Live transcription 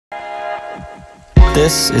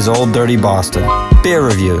This is Old Dirty Boston. Beer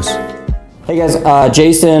reviews. Hey guys,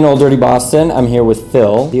 Jason, Old Dirty Boston. I'm here with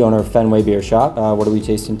Phil, the owner of Fenway Beer Shop. What are we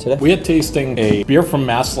tasting today? We are tasting a beer from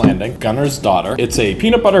Mast Landing, Gunner's Daughter. It's a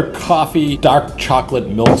peanut butter coffee dark chocolate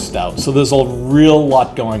milk stout. So there's a real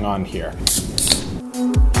lot going on here.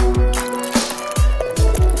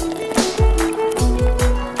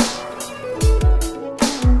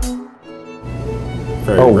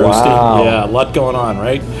 Very roasty. Wow. Yeah, a lot going on,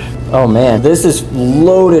 right? Oh man, this is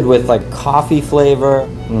loaded with like coffee flavor.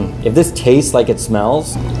 If this tastes like it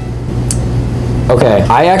smells. Okay,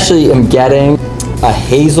 I actually am getting a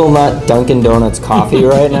hazelnut Dunkin' Donuts coffee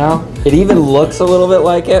right now. It even looks a little bit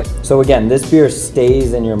like it. So again, this beer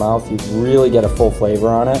stays in your mouth. You really get a full flavor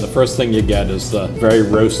on it. The first thing you get is the very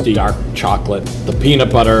roasty dark chocolate, the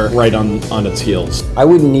peanut butter right on its heels. I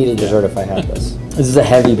wouldn't need a dessert if I had this. This is a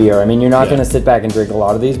heavy beer. I mean, you're not gonna sit back and drink a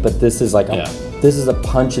lot of these, but this is like this is a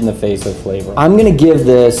punch in the face of flavor. I'm gonna give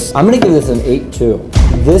this an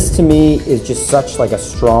 8.2. This to me is just such like a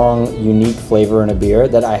strong, unique flavor in a beer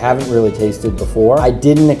that I haven't really tasted before. I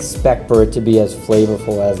didn't expect for it to be as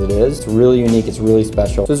flavorful as it is. It's really unique, it's really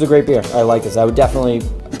special. So this is a great beer. I like this. I would definitely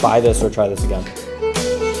buy this or try this again.